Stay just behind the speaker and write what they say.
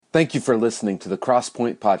Thank you for listening to the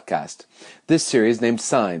Crosspoint Podcast. This series, named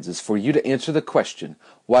Signs, is for you to answer the question,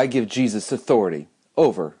 why give Jesus authority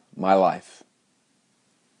over my life?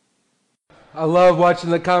 I love watching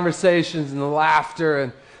the conversations and the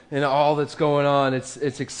laughter and all that's going on.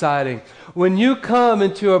 It's exciting. When you come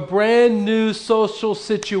into a brand new social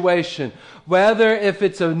situation, whether if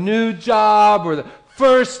it's a new job or the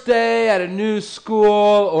first day at a new school,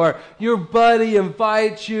 or your buddy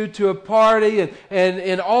invites you to a party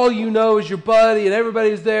and all you know is your buddy and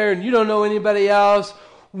everybody's there and you don't know anybody else,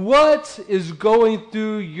 what is going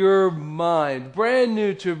through your mind? Brand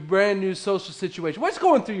new to a brand new social situation. What's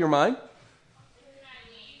going through your mind?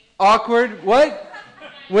 Awkward. What?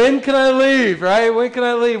 When can I leave, right? When can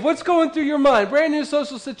I leave? What's going through your mind? Brand new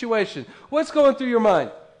social situation. What's going through your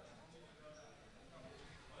mind?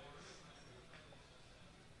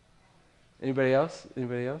 Anybody else?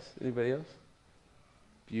 Anybody else? Anybody else?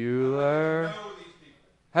 Bueller.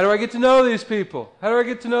 How do I get to know these people? How do I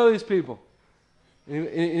get to know these people?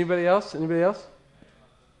 Anybody else? Anybody else?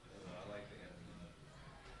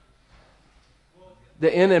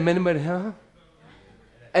 The anonymity, huh?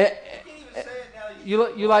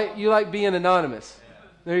 You like being anonymous.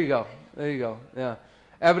 There you go. There you go. Yeah.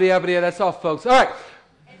 Abadi, that's all, folks. All right.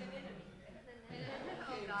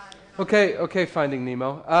 Okay, Finding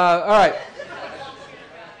Nemo. All right.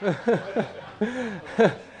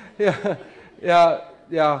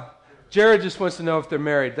 Yeah. Jared just wants to know if they're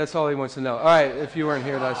married. That's all he wants to know. All right, if you weren't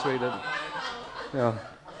here last week. Yeah.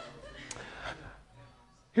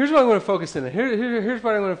 Here's what I'm going to focus in on. Here's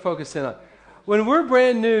what I'm going to focus in on. When we're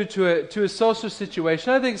brand new to a social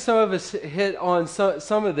situation, I think some of us hit on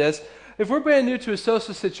some of this. If we're brand new to a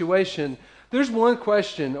social situation, there's one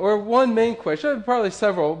question, or one main question, probably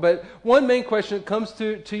several, but one main question that comes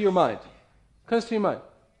to your mind. Comes to your mind.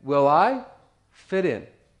 Will I fit in?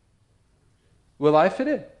 Will I fit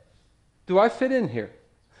in? Do I fit in here?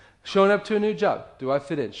 Showing up to a new job, do I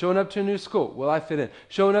fit in? Showing up to a new school, will I fit in?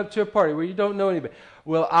 Showing up to a party where you don't know anybody,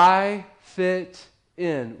 will I fit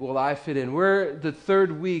in? Will I fit in? We're the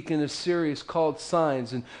third week in a series called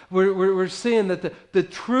Signs, and we're seeing that the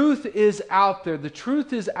truth is out there. The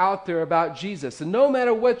truth is out there about Jesus, and no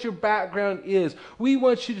matter what your background is, we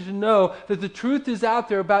want you to know that the truth is out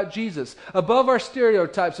there about Jesus, above our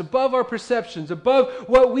stereotypes, above our perceptions, above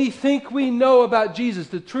what we think we know about Jesus.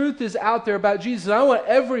 The truth is out there about Jesus, and I want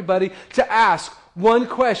everybody to ask one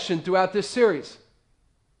question throughout this series.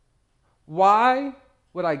 Why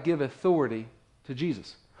would I give authority to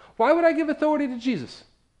Jesus? Why would I give authority to Jesus?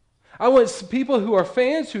 I want people who are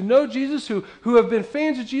fans, who know Jesus, who have been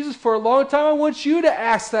fans of Jesus for a long time, I want you to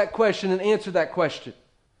ask that question and answer that question.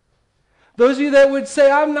 Those of you that would say,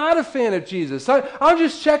 I'm not a fan of Jesus. I'm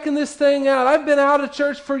just checking this thing out. I've been out of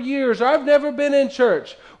church for years, or I've never been in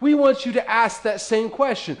church. We want you to ask that same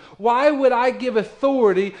question. Why would I give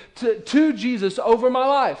authority to Jesus over my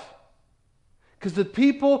life? Because the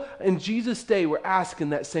people in Jesus' day were asking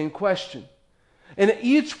that same question. And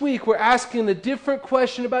each week we're asking a different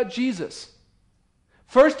question about Jesus.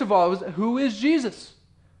 First of all, who is Jesus?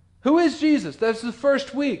 Who is Jesus? That's the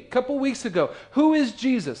first week, a couple weeks ago. Who is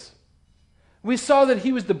Jesus? We saw that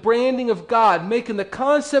he was the branding of God, making the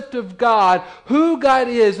concept of God, who God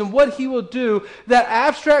is and what he will do, that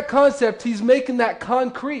abstract concept, he's making that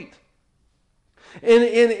concrete.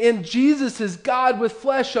 And Jesus is God with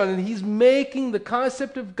flesh on, and he's making the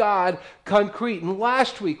concept of God concrete. And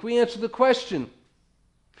last week we answered the question,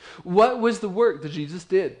 what was the work that Jesus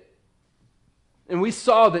did? And we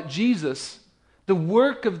saw that the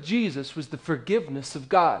work of Jesus was the forgiveness of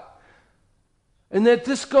God. And that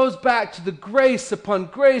this goes back to the grace upon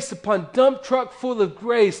dump truck full of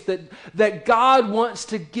grace that God wants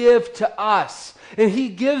to give to us. And he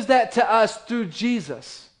gives that to us through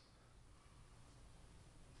Jesus.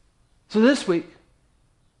 So this week,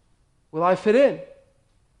 will I fit in?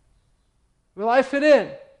 Will I fit in?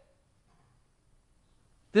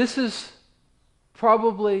 This is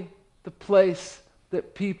probably the place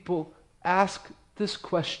that people ask this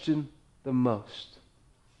question the most,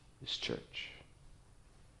 is church.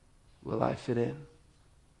 Will I fit in?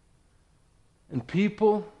 And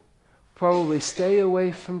people probably stay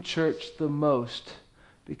away from church the most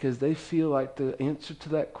because they feel like the answer to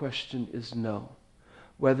that question is no.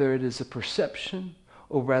 Whether it is a perception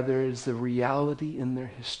or whether it is a reality in their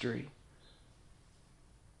history.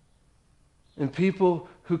 And people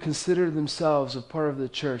who consider themselves a part of the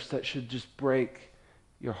church, that should just break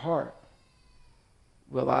your heart.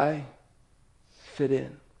 Will I fit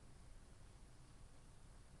in?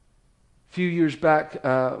 A few years back,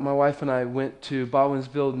 my wife and I went to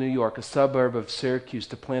Baldwinsville, New York, a suburb of Syracuse,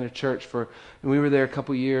 to plant a church and we were there a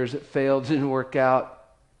couple years. It failed, didn't work out.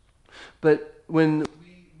 But when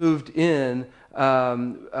we moved in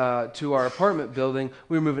to our apartment building,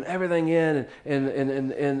 we were moving everything in,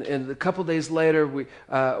 and a couple days later,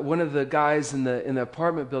 one of the guys in the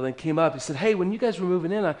apartment building came up. He said, "Hey, when you guys were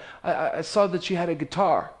moving in, I saw that you had a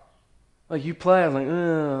guitar. Like, you play?" I was like,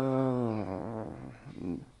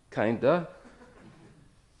 kinda.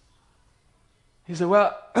 He said,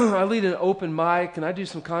 "Well, I lead an open mic, and I do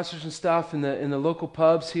some concerts and stuff in the local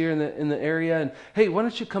pubs here in the area. And hey, why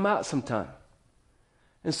don't you come out sometime?"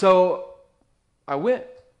 And so I went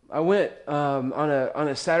on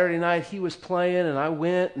a Saturday night. He was playing, and I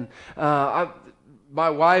went. And my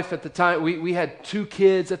wife at the time, we had 2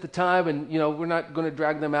 kids at the time, and we're not going to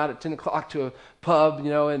drag them out at 10 o'clock to a pub,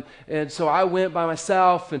 and so I went by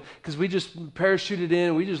myself, and because we just parachuted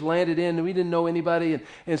in, we just landed in, and we didn't know anybody,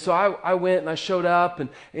 and so I went and I showed up,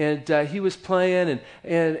 and he was playing,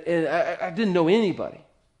 and I didn't know anybody.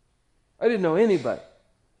 I didn't know anybody.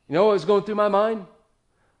 You know what was going through my mind?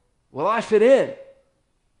 Will I fit in?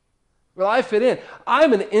 Will I fit in?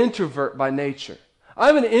 I'm an introvert by nature.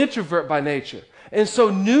 And so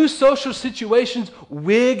new social situations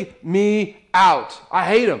wig me out. I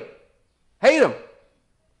hate them.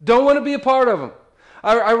 Don't want to be a part of them.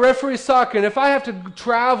 I referee soccer, and if I have to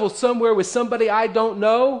travel somewhere with somebody I don't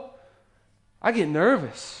know, I get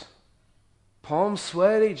nervous. Palms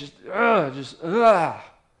sweaty, just.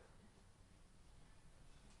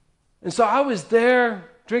 And so I was there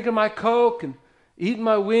drinking my Coke and eating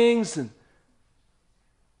my wings and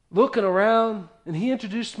looking around, and he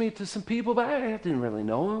introduced me to some people, but I didn't really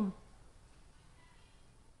know them.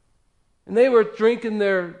 And they were drinking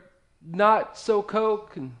their not so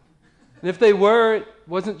Coke, and if they were, it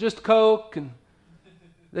wasn't just Coke, and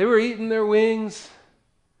they were eating their wings.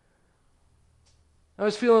 I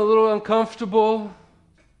was feeling a little uncomfortable,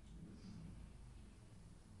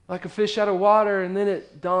 like a fish out of water, and then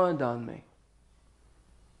it dawned on me.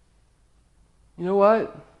 You know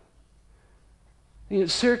what?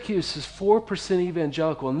 Syracuse is 4%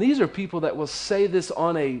 evangelical, and these are people that will say this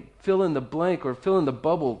on a fill in the blank or fill in the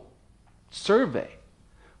bubble survey.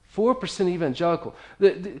 4% evangelical.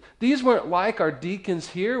 These weren't like our deacons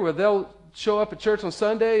here, where they'll show up at church on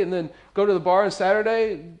Sunday and then go to the bar on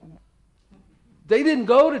Saturday. They didn't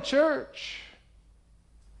go to church.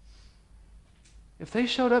 If they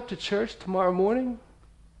showed up to church tomorrow morning,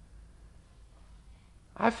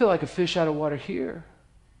 I feel like a fish out of water here.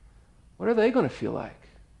 What are they going to feel like?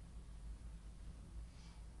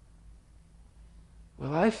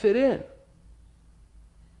 Will I fit in?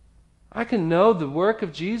 I can know the work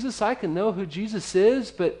of Jesus. I can know who Jesus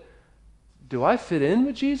is, but do I fit in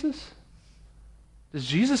with Jesus? Does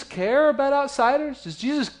Jesus care about outsiders? Does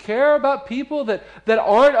Jesus care about people that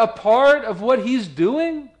aren't a part of what he's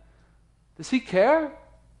doing? Does he care? A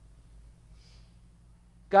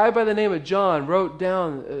guy by the name of John wrote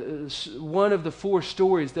down one of the 4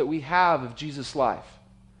 stories that we have of Jesus' life.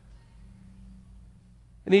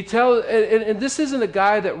 And he tells, and this isn't a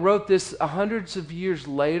guy that wrote this hundreds of years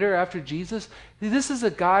later after Jesus. This is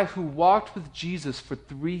a guy who walked with Jesus for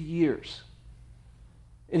 3 years.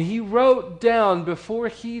 And he wrote down before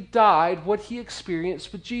he died what he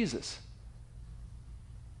experienced with Jesus.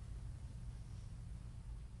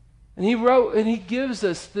 And he gives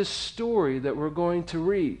us this story that we're going to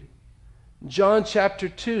read. John chapter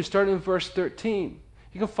 2, starting in verse 13.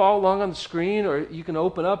 You can follow along on the screen, or you can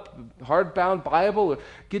open up a hardbound Bible, or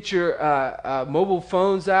get your mobile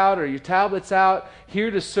phones out or your tablets out. Here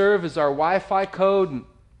to serve is our Wi-Fi code. And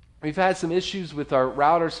we've had some issues with our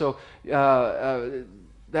router, so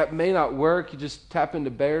that may not work. You just tap into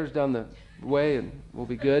Bears down the way and we'll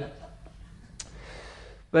be good.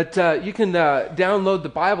 But you can download the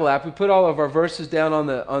Bible app. We put all of our verses down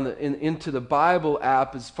into the Bible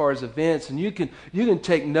app as far as events, and you can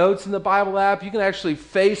take notes in the Bible app. You can actually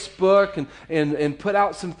Facebook and put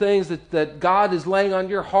out some things that God is laying on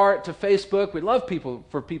your heart to Facebook. We love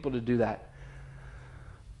for people to do that.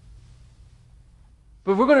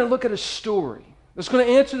 But we're going to look at a story that's going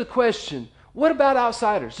to answer the question: what about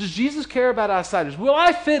outsiders? Does Jesus care about outsiders? Will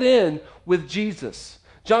I fit in with Jesus?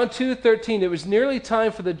 John 2:13, it was nearly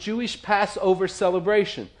time for the Jewish Passover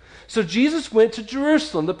celebration. So Jesus went to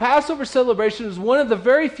Jerusalem. The Passover celebration was one of the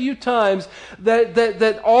very few times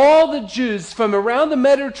that all the Jews from around the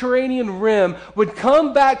Mediterranean rim would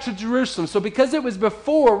come back to Jerusalem. So because it was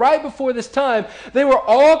right before this time, they were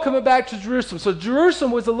all coming back to Jerusalem. So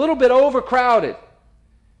Jerusalem was a little bit overcrowded.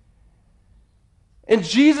 And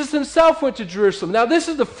Jesus himself went to Jerusalem. Now, this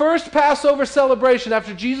is the first Passover celebration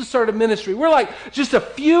after Jesus started ministry. We're like just a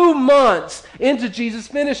few months into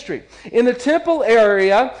Jesus' ministry. In the temple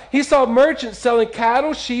area, he saw merchants selling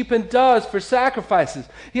cattle, sheep, and doves for sacrifices.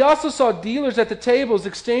 He also saw dealers at the tables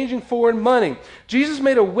exchanging foreign money. Jesus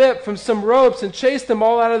made a whip from some ropes and chased them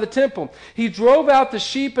all out of the temple. He drove out the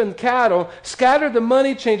sheep and cattle, scattered the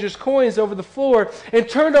money changers' coins over the floor, and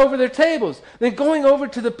turned over their tables. Then going over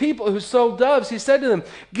to the people who sold doves, he said to them,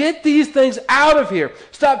 "Get these things out of here.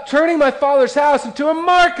 Stop turning my Father's house into a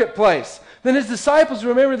marketplace." Then his disciples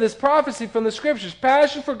remembered this prophecy from the scriptures: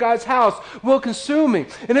 passion for God's house will consume me.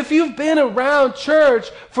 And if you've been around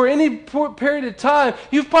church for any period of time,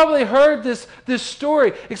 you've probably heard this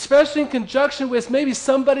story, especially in conjunction with maybe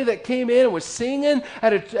somebody that came in and was singing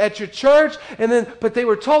at your church, but they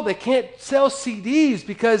were told they can't sell CDs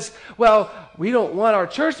because, well, we don't want our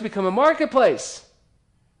church to become a marketplace.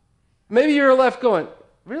 Maybe you're left going,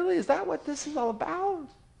 really? Is that what this is all about?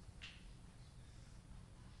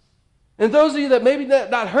 And those of you that maybe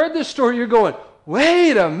not heard this story, you're going,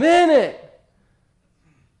 wait a minute.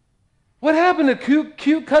 What happened to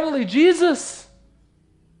cute, cuddly Jesus?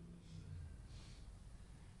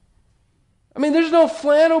 I mean, there's no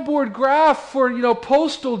flannel board graph for,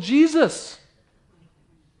 postal Jesus.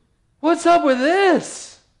 What's up with this?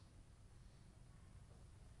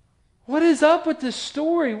 What is up with this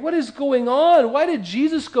story? What is going on? Why did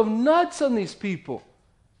Jesus go nuts on these people?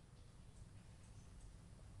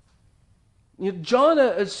 John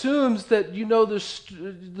assumes that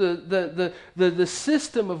the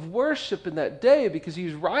system of worship in that day, because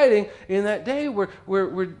he's writing in that day where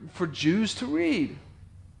for Jews to read.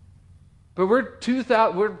 But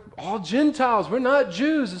we're all Gentiles. We're not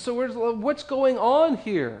Jews, and so what's going on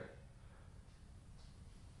here?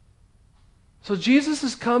 So Jesus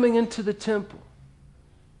is coming into the temple.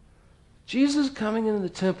 Jesus is coming into the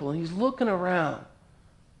temple, and he's looking around.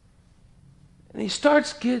 And he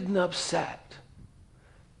starts getting upset.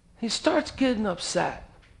 He starts getting upset.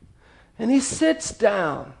 And he sits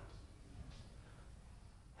down.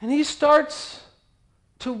 And he starts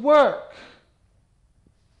to work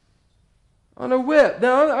on a whip.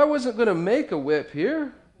 Now, I wasn't going to make a whip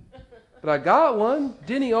here, but I got one.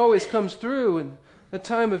 Denny always comes through in a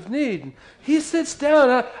time of need. He sits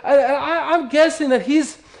down. I'm guessing that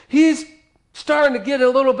he's starting to get a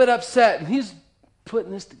little bit upset, and he's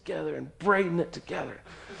putting this together and braiding it together,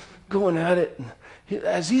 going at it. And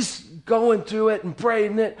as he's going through it and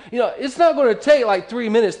braiding it, it's not going to take like 3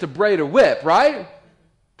 minutes to braid a whip, right?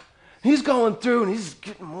 He's going through and he's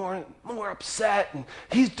getting more upset, and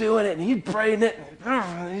he's doing it and he's braiding it,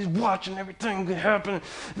 and he's watching everything happen.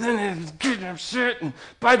 And then he's getting upset, and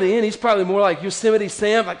by the end he's probably more like Yosemite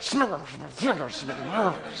Sam, like.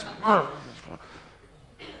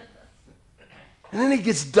 And then he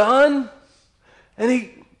gets done, and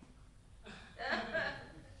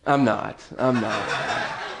I'm not.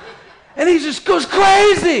 And he just goes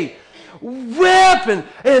crazy. Whip and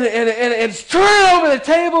turn over the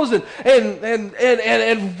tables and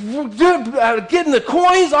getting the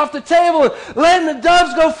coins off the table and letting the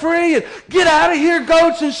doves go free and get out of here,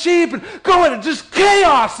 goats and sheep, and going, and just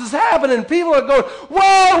chaos is happening. People are going,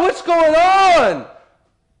 whoa, what's going on?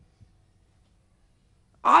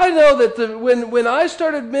 I know that when I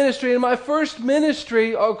started ministry, in my first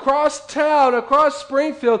ministry across town, across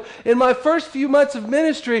Springfield, in my first few months of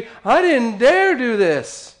ministry, I didn't dare do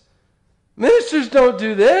this. Ministers don't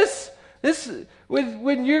do this.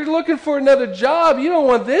 When you're looking for another job, you don't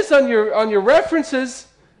want this on your references.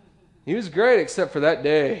 He was great except for that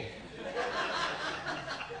day.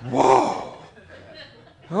 Whoa.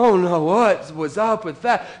 Oh no, what was up with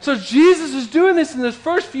that? So Jesus is doing this in his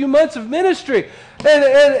first few months of ministry.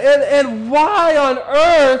 And why on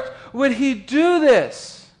earth would he do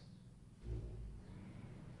this?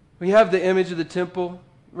 We have the image of the temple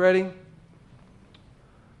ready.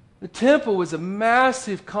 The temple was a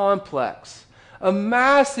massive complex. And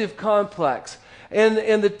the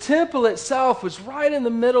temple itself was right in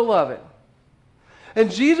the middle of it. And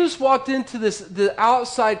Jesus walked into the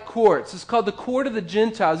outside courts. It's called the court of the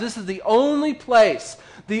Gentiles. This is the only place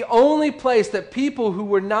that people who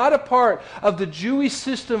were not a part of the Jewish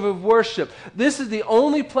system of worship, this is the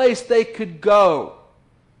only place they could go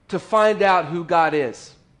to find out who God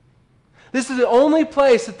is. This is the only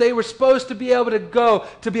place that they were supposed to be able to go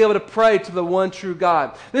to be able to pray to the one true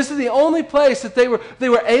God. This is the only place that they were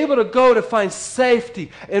able to go to find safety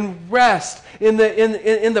and rest in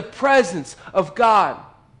the presence of God.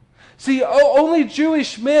 See, only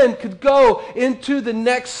Jewish men could go into the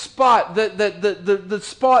next spot, the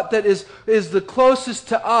spot that is the closest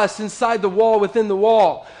to us inside the wall, within the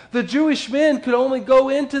wall. The Jewish men could only go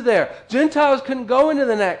into there. Gentiles couldn't go into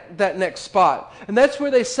that next spot. And that's where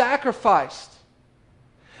they sacrificed.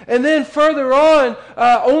 And then further on,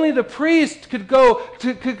 only the priest could go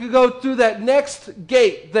through that next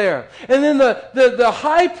gate there. And then the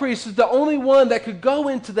high priest is the only one that could go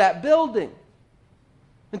into that building,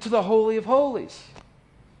 into the Holy of Holies.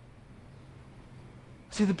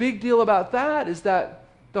 See, the big deal about that is that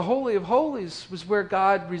the Holy of Holies was where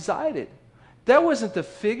God resided. That wasn't the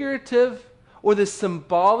figurative or the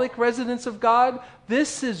symbolic residence of God.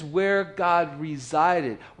 This is where God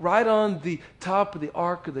resided, right on the top of the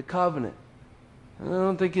Ark of the Covenant. I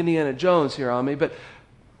don't think Indiana Jones here on me, but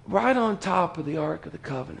right on top of the Ark of the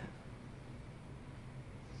Covenant.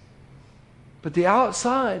 But the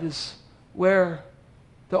outside is where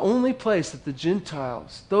the only place that the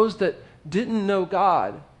Gentiles, those that didn't know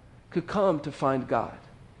God, could come to find God.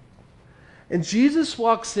 And Jesus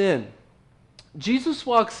walks in. Jesus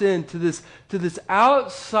walks into this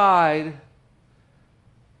outside,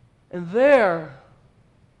 and there,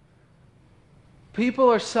 people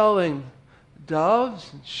are selling doves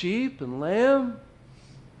and sheep and lamb.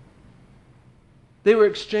 They were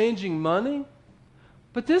exchanging money.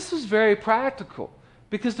 But this was very practical,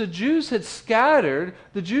 because the Jews had scattered.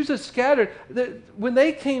 When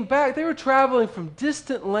they came back, they were traveling from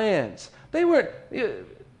distant lands. They weren't,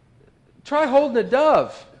 try holding a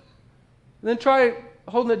dove. And then try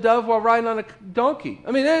holding a dove while riding on a donkey.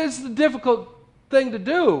 I mean, it's a difficult thing to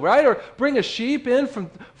do, right? Or bring a sheep in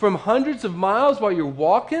from hundreds of miles while you're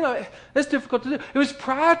walking. That's difficult to do. It was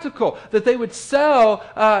practical that they would sell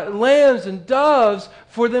lambs and doves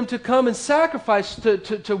for them to come and sacrifice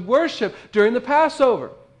to worship during the Passover.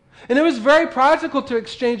 And it was very practical to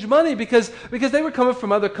exchange money because they were coming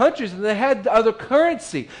from other countries and they had other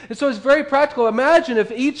currency. And so it's very practical. Imagine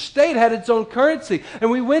if each state had its own currency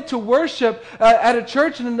and we went to worship at a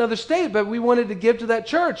church in another state, but we wanted to give to that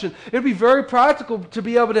church. And it would be very practical to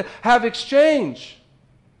be able to have exchange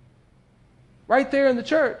right there in the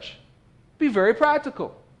church. It'd be very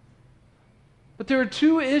practical. But there are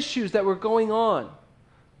two issues that were going on.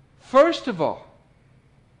 First of all,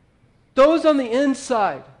 those on the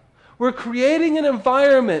inside were creating an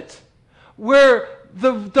environment where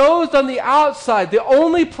those on the outside, the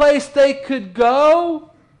only place they could go,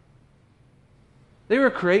 they were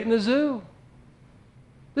creating a zoo.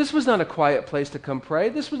 This was not a quiet place to come pray.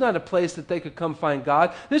 This was not a place that they could come find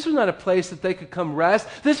God. This was not a place that they could come rest.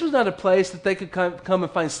 This was not a place that they could come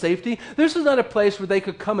and find safety. This was not a place where they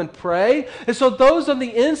could come and pray. And so those on the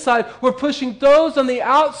inside were pushing those on the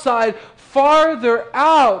outside farther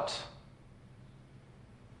out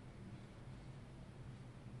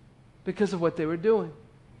because of what they were doing.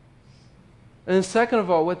 And then second of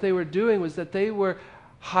all, what they were doing was that they were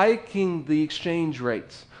hiking the exchange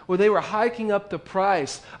rates, or they were hiking up the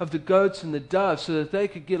price of the goats and the doves so that they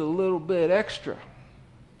could get a little bit extra.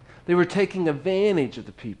 They were taking advantage of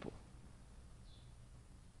the people.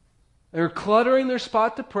 They were cluttering their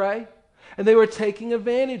spot to pray, and they were taking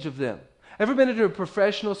advantage of them. Ever been to a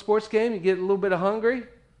professional sports game? You get a little bit hungry.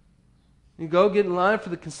 You go get in line for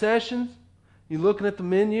the concessions. You're looking at the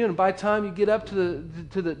menu, and by the time you get up to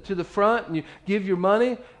the front and you give your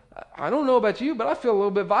money, I don't know about you, but I feel a little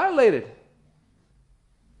bit violated.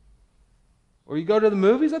 Or you go to the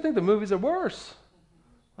movies, I think the movies are worse.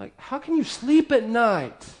 Like, how can you sleep at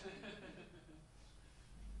night?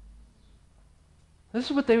 This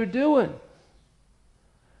is what they were doing.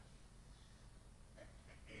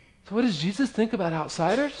 So what does Jesus think about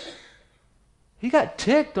outsiders? He got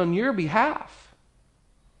ticked on your behalf.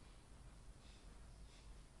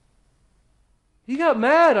 He got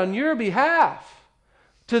mad on your behalf.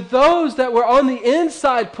 To those that were on the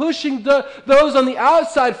inside, pushing those on the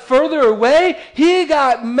outside further away, he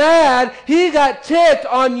got mad, he got ticked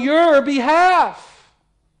on your behalf.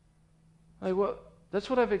 Like, well, that's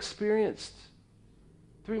what I've experienced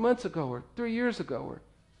 3 months ago, or 3 years ago, or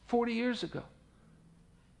 40 years ago.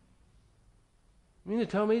 You mean to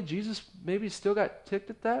tell me Jesus maybe still got ticked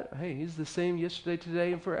at that? Hey, he's the same yesterday,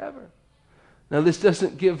 today, and forever. Now, this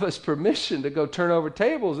doesn't give us permission to go turn over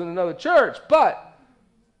tables in another church, but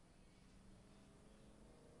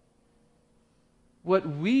what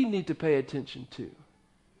we need to pay attention to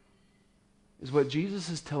is what Jesus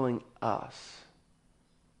is telling us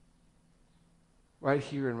right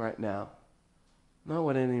here and right now, not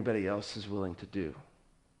what anybody else is willing to do.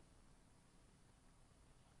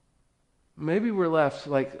 Maybe we're left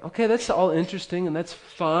like, okay, that's all interesting and that's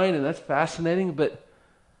fine and that's fascinating, but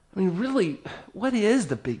I mean, really, what is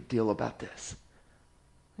the big deal about this?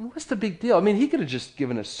 I mean, what's the big deal? I mean, he could have just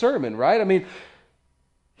given a sermon, right? I mean,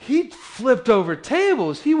 he flipped over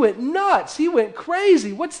tables. He went nuts. He went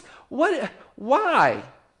crazy. Why?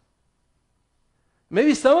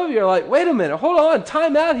 Maybe some of you are like, wait a minute, hold on,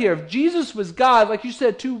 time out here. If Jesus was God, like you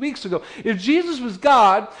said 2 weeks ago, if Jesus was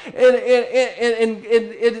God, and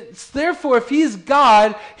it's therefore if he's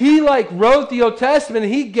God, he like wrote the Old Testament,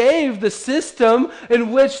 and he gave the system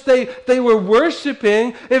in which they were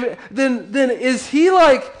worshiping, then is he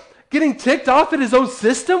like getting ticked off at his own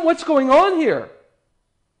system? What's going on here?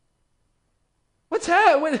 What's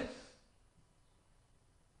happening? Isn't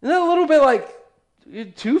that a little bit like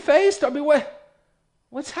two-faced? I mean,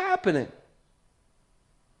 what's happening?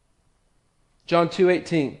 John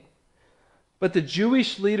 2:18. But the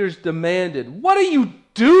Jewish leaders demanded, what are you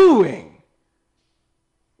doing?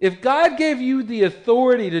 If God gave you the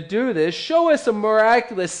authority to do this, show us a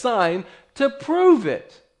miraculous sign to prove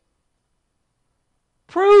it.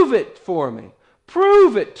 Prove it for me.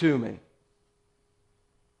 Prove it to me.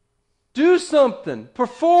 Do something.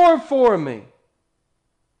 Perform for me.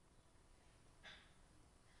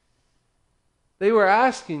 They were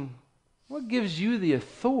asking, what gives you the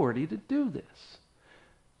authority to do this?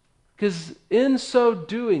 Because in so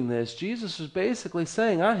doing this, Jesus was basically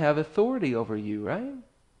saying, I have authority over you, right?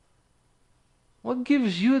 What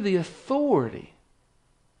gives you the authority?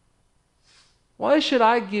 Why should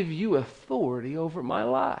I give you authority over my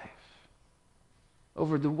life?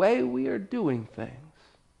 Over the way we are doing things?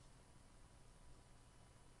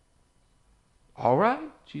 All right,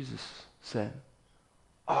 Jesus said.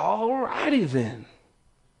 All righty then.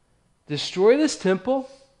 Destroy this temple,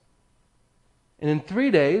 and in 3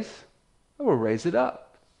 days, I will raise it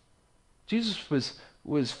up. Jesus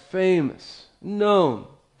was famous, known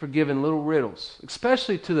for giving little riddles,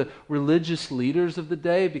 especially to the religious leaders of the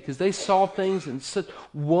day, because they saw things in such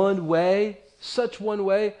one way,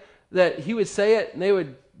 that he would say it, and they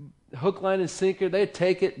would hook, line, and sinker. They'd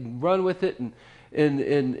take it and run with it, and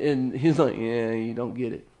he's like, yeah, you don't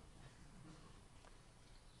get it.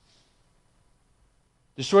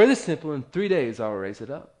 Destroy this temple, in 3 days I will raise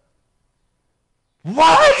it up.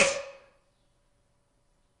 What?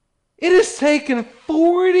 It has taken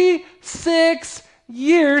 46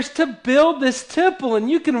 years to build this temple,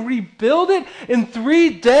 and you can rebuild it in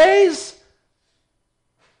 3 days?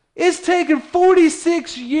 It's taken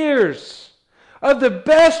 46 years of the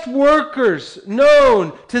best workers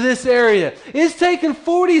known to this area. It's taken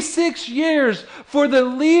 46 years for the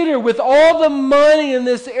leader with all the money in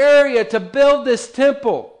this area to build this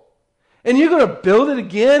temple. And you're going to build it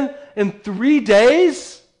again in 3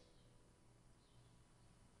 days?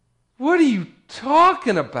 What are you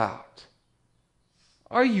talking about?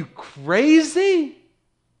 Are you crazy?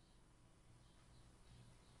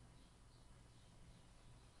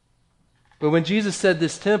 But when Jesus said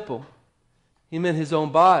this temple, he meant his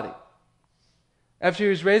own body. After he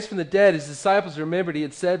was raised from the dead, his disciples remembered he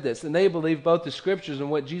had said this, and they believed both the scriptures and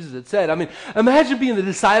what Jesus had said. I mean, imagine being the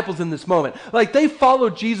disciples in this moment. Like, they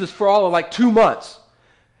followed Jesus for all of like 2 months.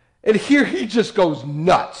 And here he just goes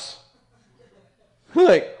nuts.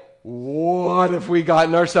 Like, what have we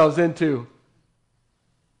gotten ourselves into?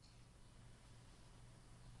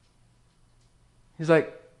 He's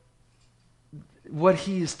like, what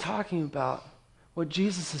he is talking about, what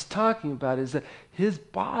Jesus is talking about is that his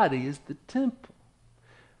body is the temple.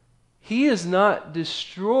 He is not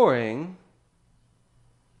destroying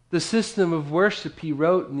the system of worship he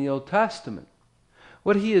wrote in the Old Testament.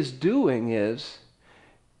 What he is doing is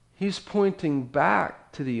he's pointing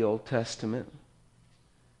back to the Old Testament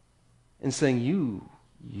and saying, you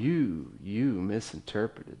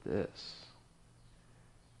misinterpreted this.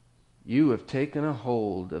 You have taken a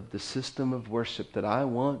hold of the system of worship that I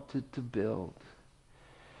wanted to build.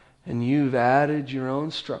 And you've added your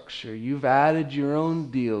own structure. You've added your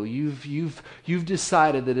own deal. You've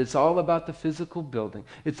decided that it's all about the physical building.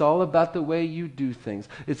 It's all about the way you do things.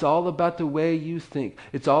 It's all about the way you think.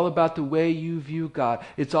 It's all about the way you view God.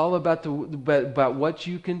 It's all about about what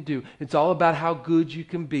you can do. It's all about how good you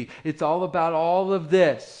can be. It's all about all of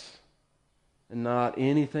this, and not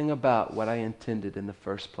anything about what I intended in the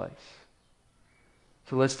first place.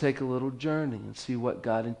 So let's take a little journey and see what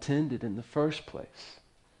God intended in the first place.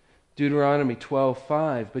 Deuteronomy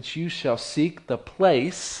 12:5, but you shall seek the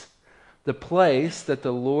place that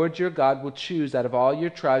the Lord your God will choose out of all your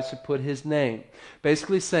tribes to put his name.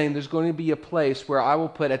 Basically saying there's going to be a place where I will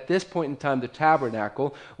put at this point in time the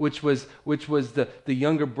tabernacle, which was the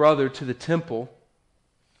younger brother to the temple,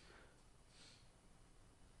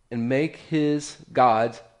 and make his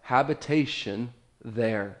God's habitation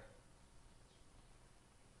there.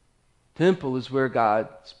 Temple is where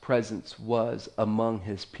God's presence was among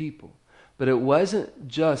his people. But it wasn't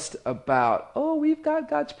just about, oh, we've got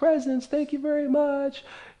God's presence, thank you very much.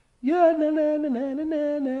 Yeah, na na na na na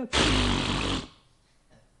na na.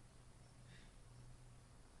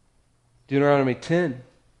 Deuteronomy 10,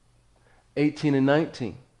 18 and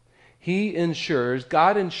 19.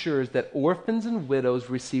 God ensures that orphans and widows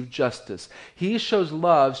receive justice. He shows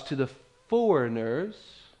love to the foreigners,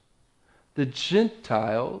 the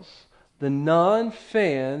Gentiles, the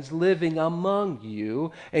non-fans living among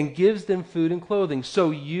you, and gives them food and clothing.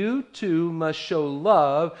 So you too must show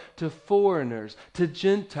love to foreigners, to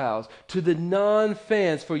Gentiles, to the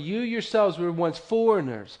non-fans. For you yourselves were once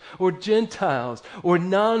foreigners, or Gentiles, or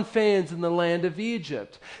non-fans in the land of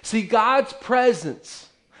Egypt. See, God's presence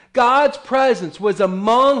was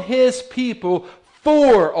among his people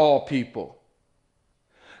for all people.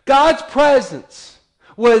 God's presence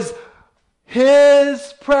was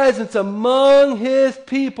his presence among his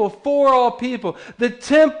people, for all people. The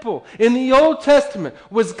temple in the Old Testament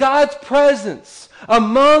was God's presence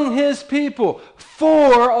among his people,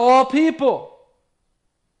 for all people.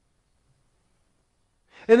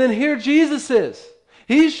 And then here Jesus is.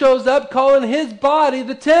 He shows up calling his body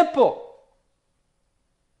the temple.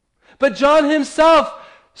 But John himself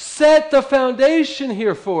set the foundation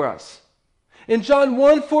here for us. In John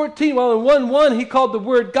 1:14, well, in 1:1 he called the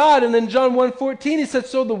Word God, and then John 1:14 he said,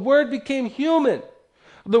 so the Word became human.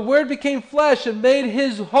 The Word became flesh and made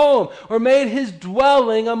his home, or made his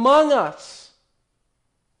dwelling among us.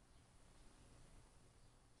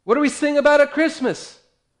 What do we sing about at Christmas?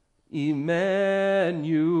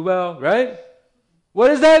 Emmanuel, right? What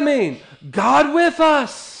does that mean? God with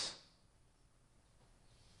us.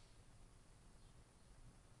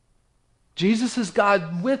 Jesus is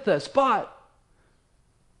God with us, but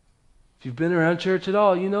if you've been around church at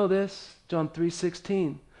all, you know this. John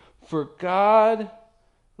 3:16. For God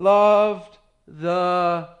loved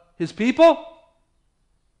his people,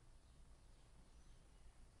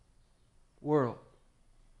 world,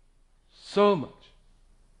 so much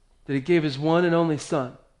that he gave his one and only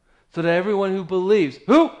Son, so that everyone who believes,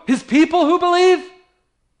 who? His people who believe?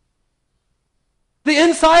 The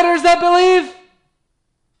insiders that believe?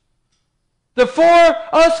 The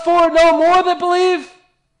us four no more that believe?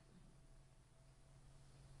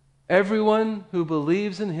 Everyone who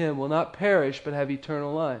believes in him will not perish but have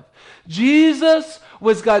eternal life. Jesus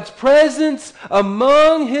was God's presence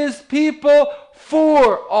among his people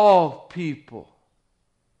for all people.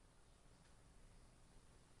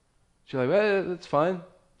 You're like, well, that's fine.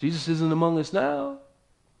 Jesus isn't among us now.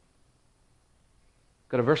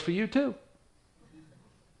 Got a verse for you too.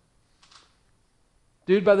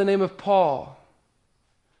 Dude by the name of Paul,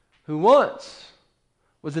 who once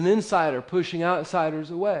was an insider pushing outsiders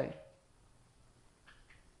away.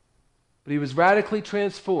 But he was radically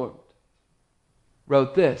transformed.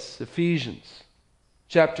 Wrote this, Ephesians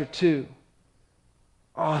chapter 2.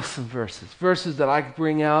 Awesome verses. Verses that I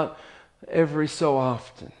bring out every so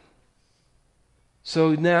often.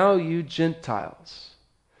 So now you Gentiles.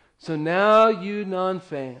 So now you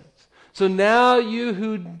non-fans. So now you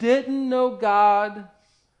who didn't know God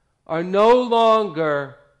are no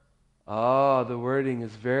longer... the wording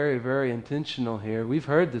is very, very intentional here. We've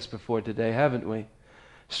heard this before today, haven't we?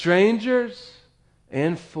 Strangers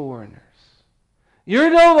and foreigners.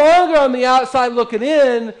 You're no longer on the outside looking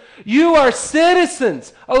in. You are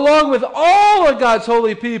citizens along with all of God's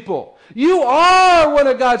holy people. You are one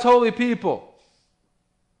of God's holy people.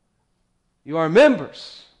 You are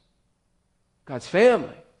members. God's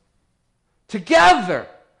family. Together.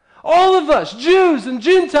 All of us, Jews and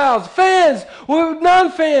Gentiles, fans or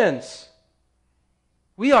non-fans.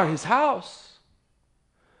 We are his house.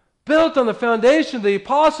 Built on the foundation of the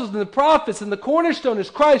apostles and the prophets, and the cornerstone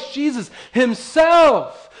is Christ Jesus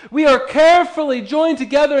himself. We are carefully joined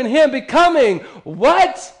together in him, becoming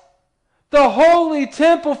what? The holy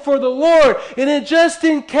temple for the Lord. And just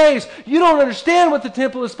in case you don't understand what the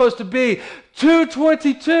temple is supposed to be,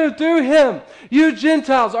 2:22, through him, you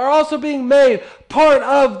Gentiles are also being made part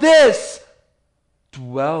of this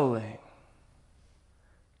dwelling,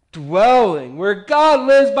 where God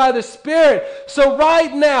lives by the Spirit. So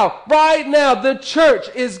right now, the church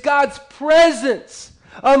is God's presence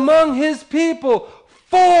among his people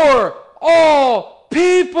for all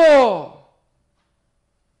people.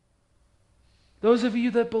 Those of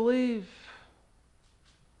you that believe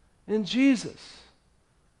in Jesus,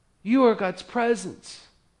 you are God's presence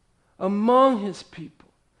among his people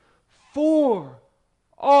for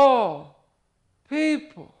all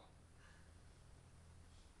people.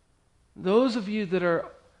 Those of you that are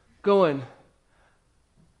going,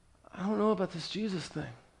 I don't know about this Jesus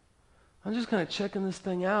thing. I'm just kind of checking this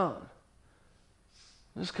thing out.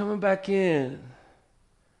 I'm just coming back in.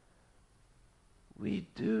 We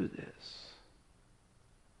do this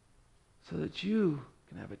so that you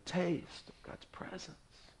can have a taste of God's presence.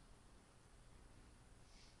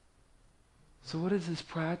 So what does this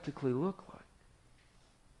practically look like?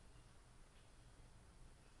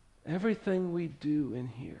 Everything we do in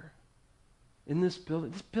here, in this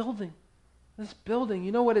building,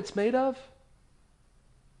 you know what it's made of?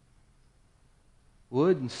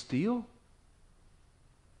 Wood and steel,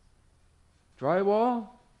 drywall,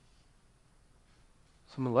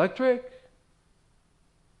 some electric,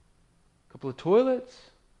 a couple of toilets.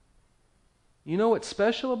 You know what's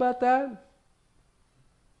special about that?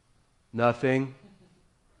 Nothing.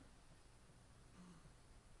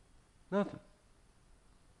 Nothing.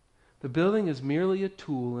 The building is merely a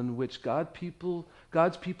tool in which God's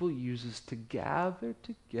people uses to gather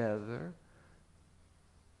together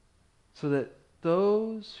so that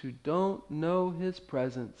those who don't know His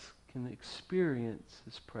presence can experience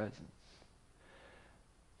His presence.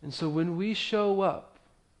 And so when we show up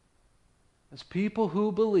as people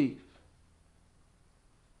who believe,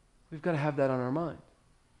 we've got to have that on our mind.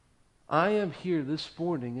 I am here this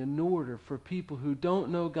morning in order for people who don't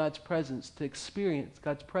know God's presence to experience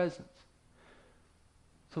God's presence.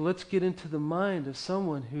 So let's get into the mind of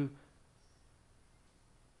someone who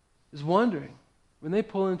is wondering, when they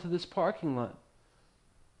pull into this parking lot,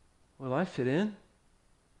 will I fit in?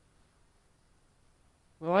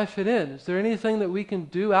 Will I fit in? Is there anything that we can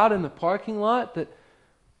do out in the parking lot that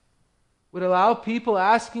would allow people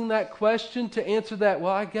asking that question to answer that,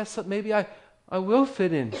 well, I guess that maybe I will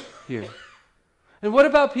fit in here? And what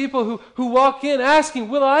about people who walk in asking,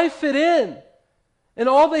 will I fit in? And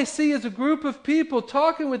all they see is a group of people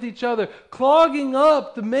talking with each other, clogging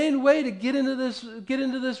up the main way to get into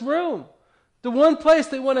this room. The one place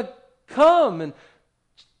they want to come and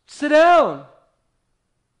sit down.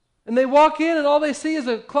 And they walk in and all they see is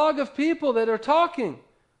a clog of people that are talking.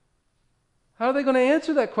 How are they going to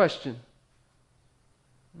answer that question?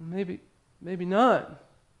 Maybe not.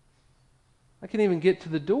 I can't even get to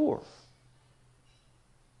the door.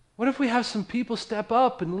 What if we have some people step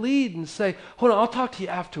up and lead and say, hold on, I'll talk to you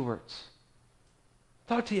afterwards.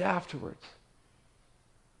 Talk to you afterwards.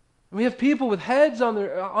 And we have people with heads on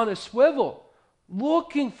a swivel,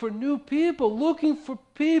 looking for new people, looking for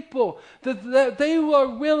people that they are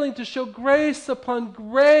willing to show grace upon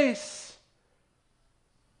grace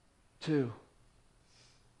to.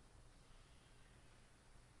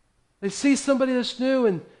 They see somebody that's new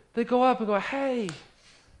and they go up and go, hey,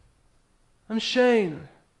 I'm Shane,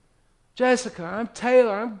 Jessica, I'm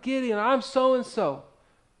Taylor, I'm Gideon, I'm so-and-so.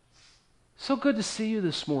 So good to see you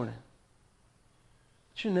this morning.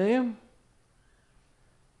 What's your name?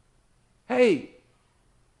 Hey,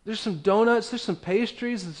 there's some donuts, there's some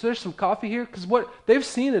pastries, there's some coffee here. Because they've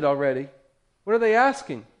seen it already. What are they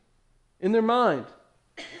asking? In their mind,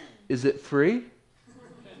 is it free?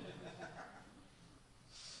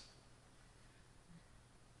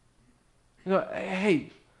 You know, hey,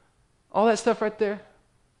 all that stuff right there,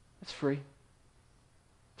 it's free.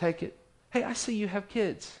 Take it. Hey, I see you have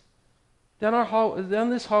kids. Down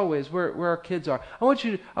this hallway is where our kids are. I want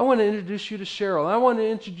to introduce you to Cheryl. I want to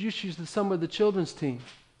introduce you to some of the children's team.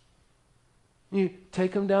 You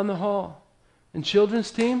take them down the hall. And children's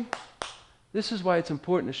team, this is why it's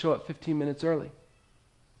important to show up 15 minutes early.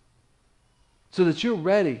 So that you're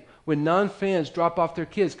ready when non-fans drop off their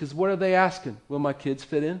kids. Because what are they asking? Will my kids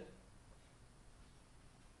fit in?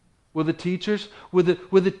 Will the teachers, will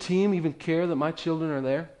the team even care that my children are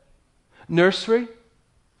there? Nursery?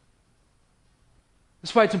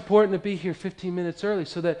 That's why it's important to be here 15 minutes early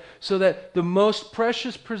so that the most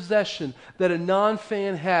precious possession that a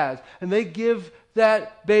non-fan has, and they give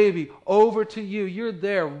that baby over to you, you're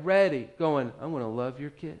there ready, going, I want to love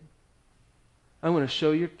your kid. I want to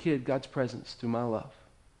show your kid God's presence through my love.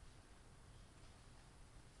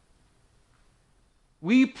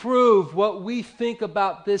 We prove what we think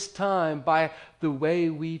about this time by the way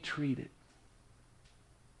we treat it.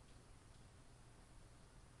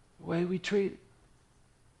 The way we treat it.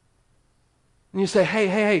 And you say,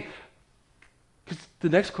 hey, because the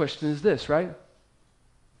next question is this, right?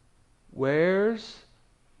 Where's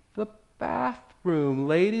the bathroom?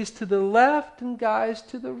 Ladies to the left and guys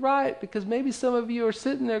to the right. Because maybe some of you are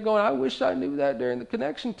sitting there going, I wish I knew that during the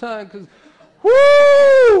connection time. Because,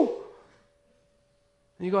 whoo!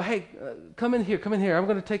 And you go, hey, come in here. I'm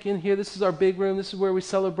going to take you in here. This is our big room. This is where we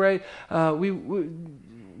celebrate. We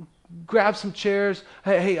grab some chairs.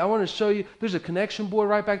 Hey, I want to show you. There's a connection board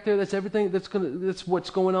right back there. That's everything. That's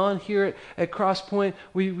what's going on here at Crosspoint.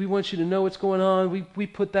 We want you to know what's going on. We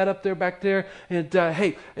put that up there back there. And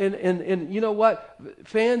hey, and you know what,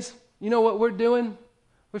 fans? You know what we're doing?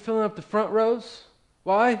 We're filling up the front rows.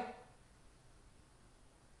 Why?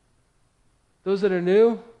 Those that are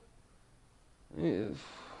new.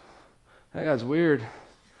 That guy's weird.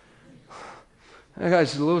 That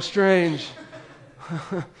guy's a little strange.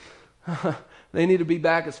 They need to be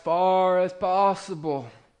back as far as possible.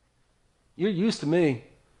 You're used to me.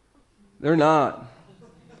 They're not.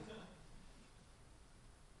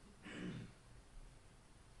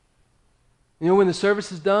 You know, when the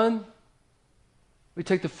service is done, we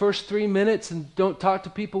take the first 3 minutes and don't talk to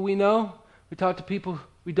people we know. We talk to people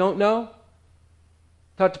we don't know.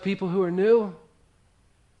 Talk to people who are new.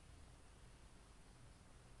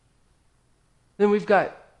 Then we've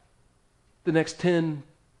got the next 10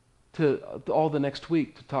 to all the next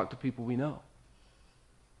week to talk to people we know.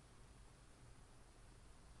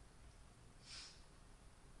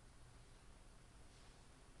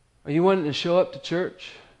 Are you wanting to show up to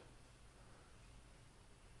church?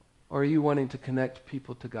 Or are you wanting to connect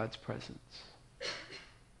people to God's presence?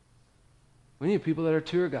 We need people that are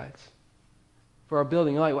tour guides for our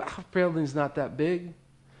building. You're like, well, our building's not that big.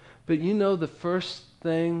 But you know the first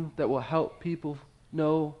thing that will help people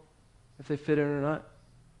know if they fit in or not?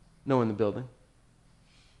 Knowing the building.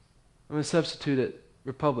 I'm going to substitute at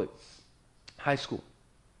Republic High School.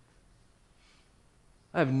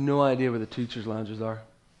 I have no idea where the teachers' lounges are.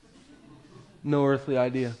 No earthly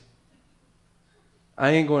idea.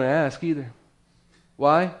 I ain't going to ask either.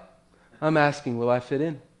 Why? I'm asking, will I fit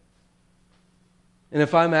in? And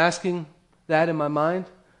if I'm asking that in my mind,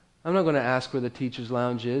 I'm not going to ask where the teacher's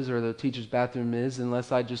lounge is or the teacher's bathroom is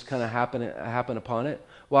unless I just kind of happen upon it.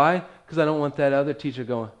 Why? Because I don't want that other teacher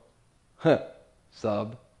going, huh,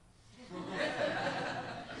 sub.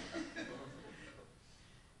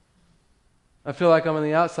 I feel like I'm on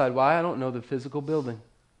the outside. Why? I don't know the physical building.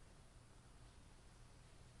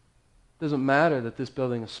 It doesn't matter that this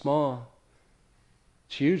building is small.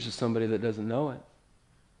 It's huge to somebody that doesn't know it.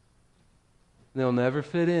 They'll never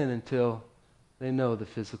fit in until they know the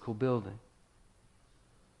physical building.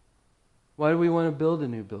 Why do we want to build a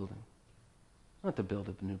new building? Not to build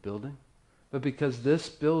a new building, but because this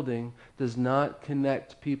building does not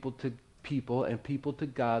connect people to people and people to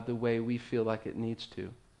God the way we feel like it needs to.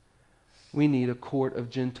 We need a court of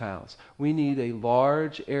Gentiles. We need a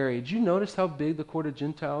large area. Did you notice how big the court of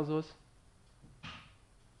Gentiles was?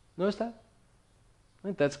 Notice that? I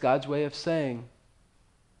think that's God's way of saying,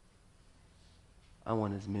 I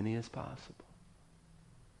want as many as possible.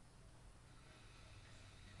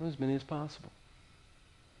 I want as many as possible.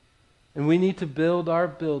 And we need to build our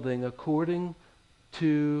building according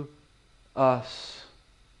to us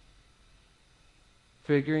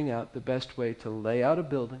figuring out the best way to lay out a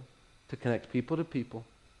building to connect people to people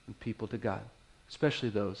and people to God, especially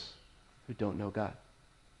those who don't know God.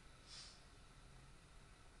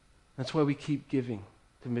 That's why we keep giving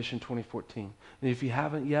to Mission 2014. And if you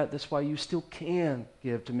haven't yet, that's why you still can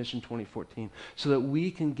give to Mission 2014, so that we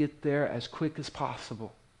can get there as quick as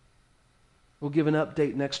possible. We'll give an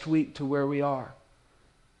update next week to where we are.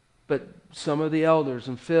 But some of the elders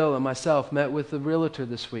and Phil and myself met with the realtor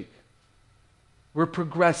this week. We're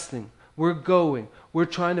progressing. We're going. We're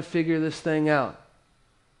trying to figure this thing out.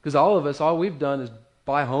 Because all of us, all we've done is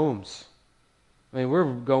buy homes. I mean,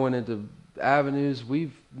 we're going into avenues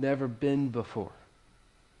we've never been before.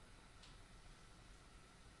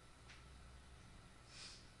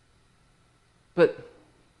 But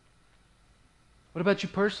what about you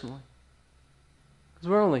personally? Because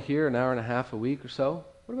we're only here an hour and a half a week or so.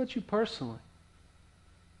 What about you personally?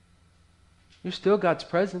 You're still God's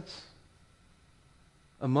presence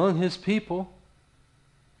among His people,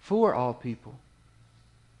 for all people.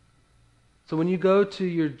 So when you go to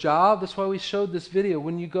your job, that's why we showed this video.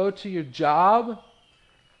 When you go to your job,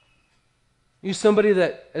 you somebody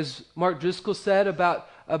that, as Mark Driscoll said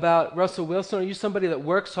about Russell Wilson, are you somebody that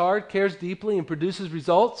works hard, cares deeply, and produces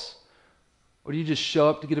results? Or do you just show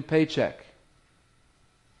up to get a paycheck?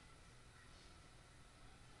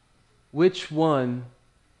 Which one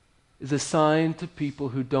is assigned to people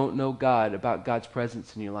who don't know God about God's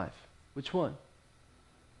presence in your life? Which one?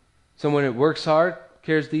 Someone that works hard,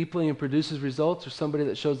 cares deeply, and produces results, or somebody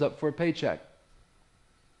that shows up for a paycheck?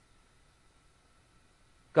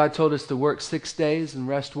 God told us to work 6 days and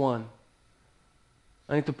rest one.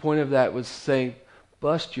 I think the point of that was saying,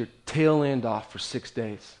 bust your tail end off for 6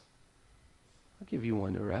 days. I'll give you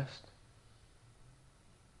one to rest.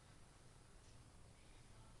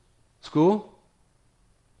 School?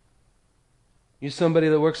 You somebody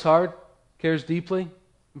that works hard, cares deeply,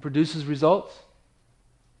 and produces results?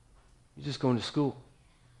 You're just going to school.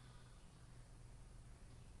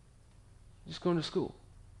 You're just going to school.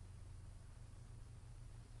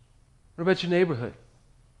 What about your neighborhood?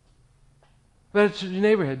 What about your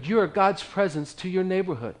neighborhood? You are God's presence to your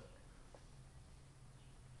neighborhood.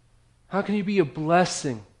 How can you be a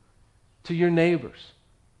blessing to your neighbors?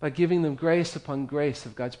 By giving them grace upon grace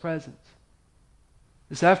of God's presence.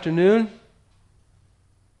 This afternoon,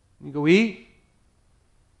 you go eat.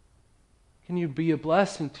 Can you be a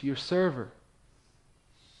blessing to your server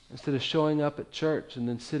instead of showing up at church and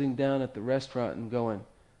then sitting down at the restaurant and going,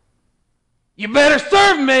 "You better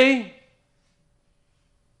serve me!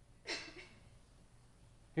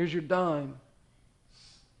 Here's your dime."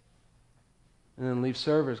 And then leave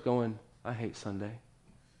servers going, "I hate Sunday."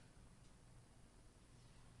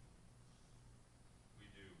 We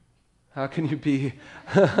do. How can you be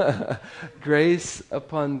grace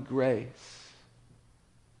upon grace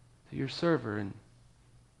to your server in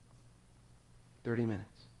 30 minutes?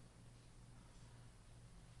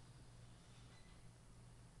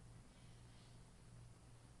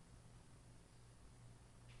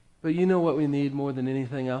 But you know what we need more than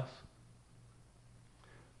anything else?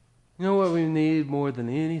 You know what we need more than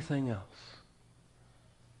anything else?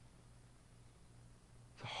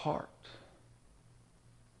 It's a heart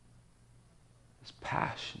that's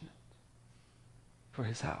passionate for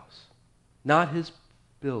His house. Not His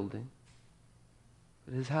building,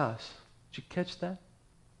 but His house. Did you catch that?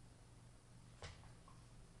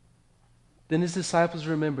 Then His disciples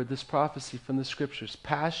remembered this prophecy from the Scriptures.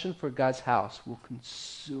 Passion for God's house will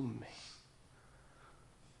consume me.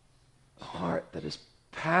 A heart that is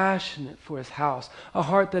passionate for His house. A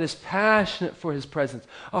heart that is passionate for His presence.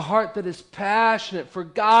 A heart that is passionate for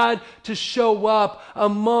God to show up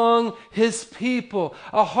among His people.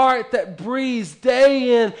 A heart that breathes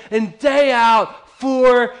day in and day out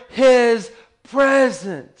for His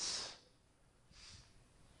presence.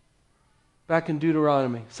 Back in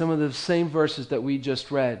Deuteronomy, some of the same verses that we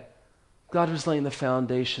just read, God was laying the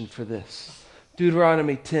foundation for this.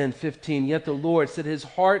 Deuteronomy 10:15, "Yet the Lord set His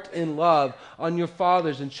heart in love on your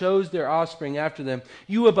fathers and chose their offspring after them.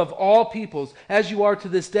 You above all peoples, as you are to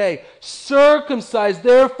this day. Circumcise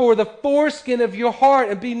therefore the foreskin of your heart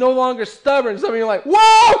and be no longer stubborn." Some of you are like,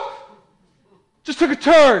 "Whoa! Just took a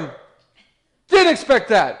turn. Didn't expect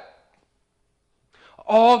that."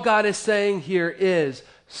 All God is saying here is,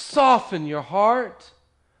 soften your heart.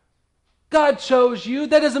 God chose you.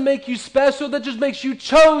 That doesn't make you special. That just makes you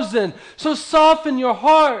chosen. So soften your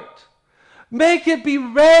heart. Make it be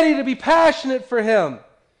ready to be passionate for Him.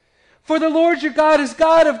 For the Lord your God is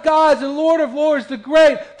God of gods and Lord of lords, the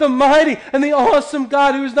great, the mighty, and the awesome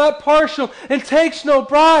God who is not partial and takes no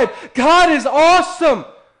bribe. God is awesome.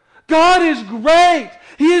 God is great.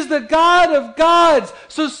 He is the God of gods.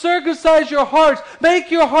 So circumcise your hearts. Make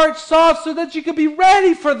your heart soft so that you can be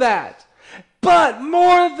ready for that. But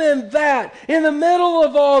more than that, in the middle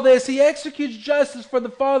of all this, He executes justice for the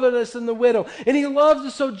fatherless and the widow. And He loves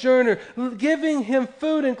the sojourner, giving him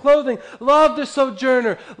food and clothing. Love the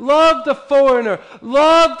sojourner. Love the foreigner.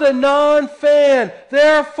 Love the non-fan.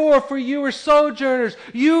 Therefore, for you were sojourners.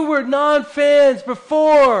 You were non-fans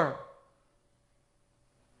before.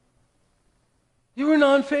 You were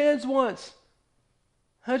non-fans once.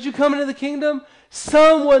 How'd you come into the kingdom?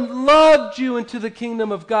 Someone loved you into the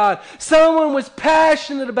kingdom of God. Someone was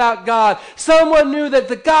passionate about God. Someone knew that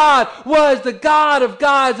the God was the God of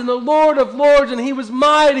gods and the Lord of lords, and He was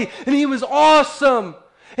mighty and He was awesome.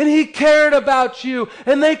 And He cared about you,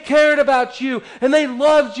 and they cared about you, and they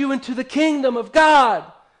loved you into the kingdom of God.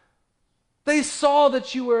 They saw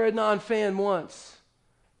that you were a non-fan once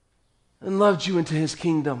and loved you into His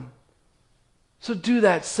kingdom. So do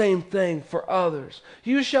that same thing for others.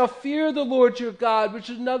 You shall fear the Lord your God, which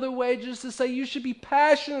is another way just to say you should be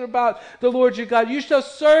passionate about the Lord your God. You shall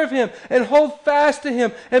serve Him and hold fast to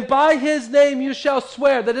Him, and by His name you shall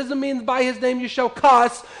swear. That doesn't mean by His name you shall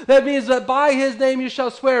cuss. That means that by His name you shall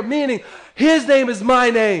swear, meaning His name is my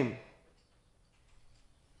name.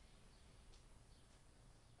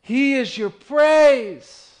 He is your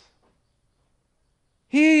praise.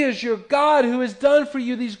 He is your God who has done for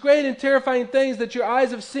you these great and terrifying things that your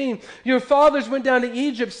eyes have seen. Your fathers went down to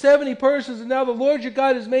Egypt, 70 persons, and now the Lord your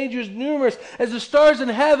God has made you as numerous as the stars in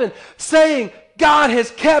heaven, saying, God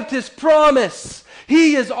has kept His promise.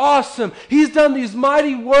 He is awesome. He's done these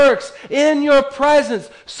mighty works in your presence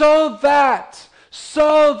so that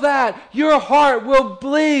your heart will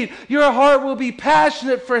bleed. Your heart will be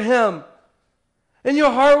passionate for Him. And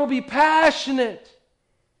your heart will be passionate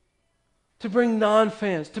to bring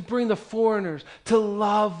non-fans, to bring the foreigners, to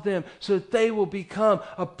love them so that they will become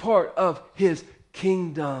a part of his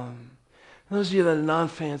kingdom. Those of you that are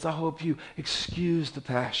non-fans, I hope you excuse the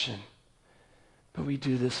passion. But we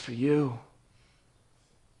do this for you.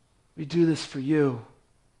 We do this for you.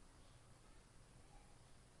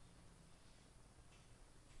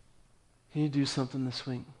 Can you do something this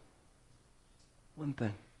week? One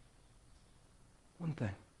thing. One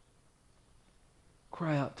thing.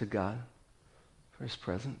 Cry out to God for his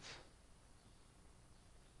presence.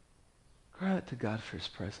 Cry out to God for his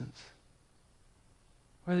presence.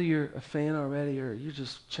 Whether you're a fan already or you're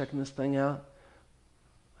just checking this thing out,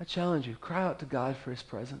 I challenge you, cry out to God for his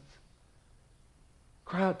presence.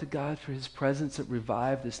 Cry out to God for his presence at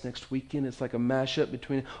Revive this next weekend. It's like a mashup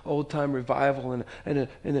between old-time revival and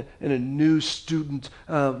a new student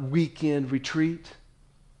weekend retreat.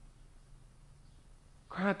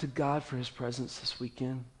 Cry out to God for his presence this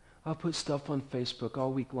weekend. I'll put stuff on Facebook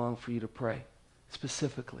all week long for you to pray,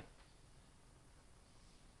 specifically.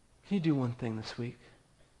 Can you do one thing this week?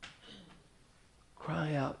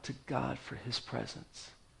 Cry out to God for his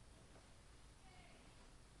presence.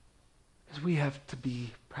 Because we have to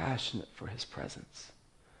be passionate for his presence.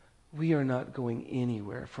 We are not going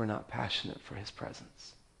anywhere if we're not passionate for his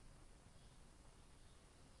presence.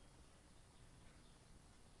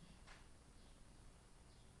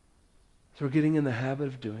 So we're getting in the habit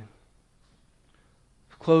of doing.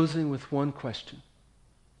 Closing with one question.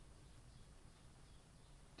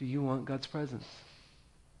 Do you want God's presence?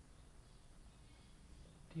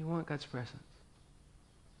 Do you want God's presence?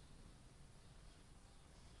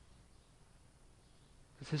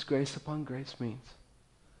 Because his grace upon grace means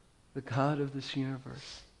the God of this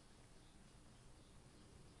universe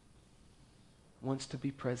wants to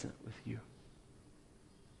be present with you.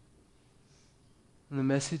 And the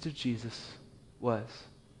message of Jesus was,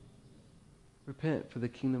 repent, for the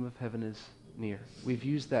kingdom of heaven is near. We've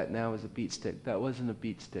used that now as a beat stick. That wasn't a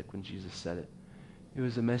beat stick when Jesus said it. It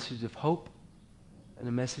was a message of hope and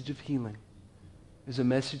a message of healing. It was a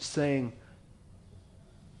message saying,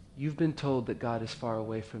 you've been told that God is far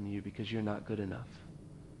away from you because you're not good enough.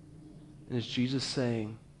 And it's Jesus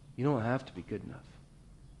saying, you don't have to be good enough.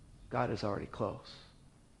 God is already close.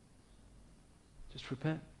 Just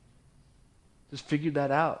repent. Just figure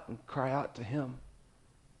that out and cry out to him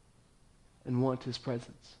and want his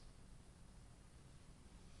presence.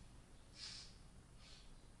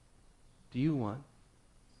 Do you want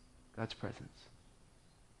God's presence?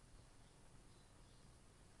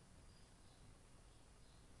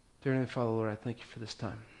 Dear Heavenly Father, Lord, I thank you for this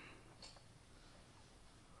time.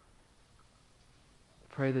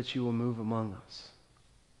 I pray that you will move among us.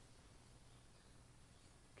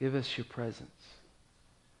 Give us your presence.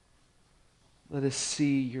 Let us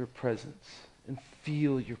see your presence and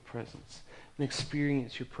feel your presence and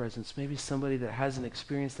experience your presence. Maybe somebody that hasn't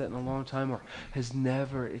experienced that in a long time or has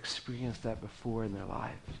never experienced that before in their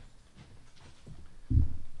life.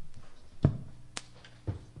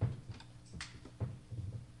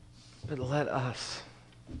 But let us,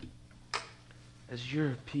 as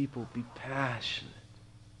your people, be passionate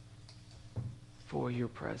for your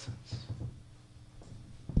presence.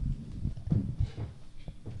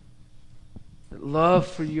 That love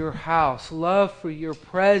for your house, love for your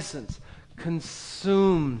presence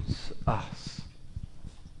consumes us.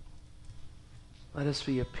 Let us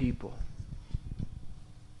be a people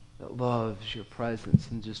that loves your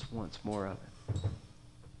presence and just wants more of it.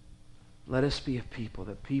 Let us be a people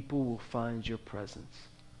that people will find your presence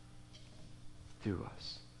through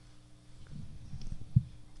us.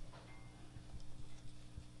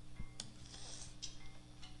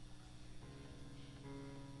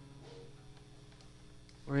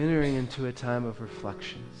 We're entering into a time of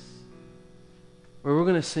reflection where we're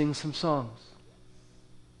going to sing some songs.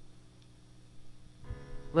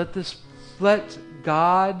 Let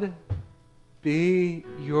God be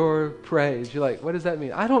your praise. You're like, what does that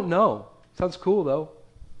mean? I don't know. Sounds cool though.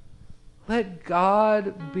 Let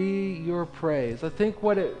God be your praise. I think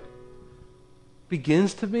what it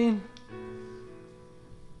begins to mean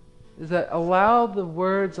is that allow the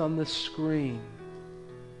words on the screen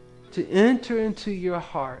to enter into your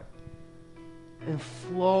heart and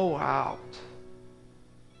flow out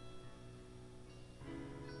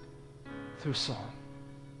through song.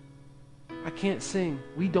 I can't sing.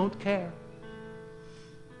 We don't care.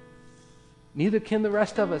 Neither can the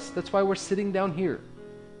rest of us. That's why we're sitting down here.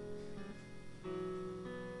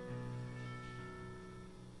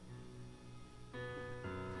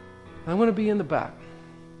 I'm going to be in the back.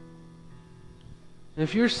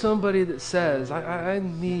 If you're somebody that says, I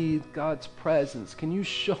need God's presence, can you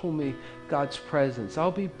show me God's presence?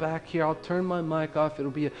 I'll be back here. I'll turn my mic off.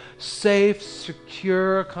 It'll be a safe,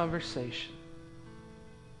 secure conversation.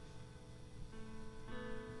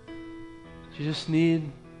 You just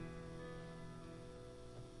need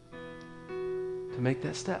to make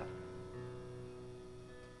that step.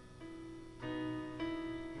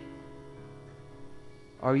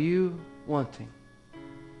 Are you wanting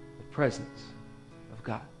the presence of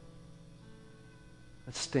God?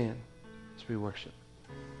 Let's stand as we worship.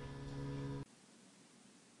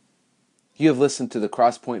 You have listened to the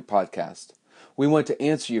Crosspoint Podcast. We want to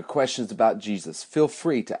answer your questions about Jesus. Feel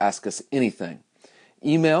free to ask us anything.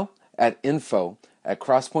 Email at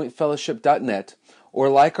info@crosspointfellowship.net or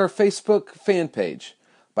like our Facebook fan page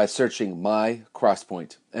by searching My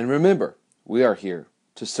Crosspoint. And remember, we are here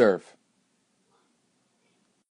to serve.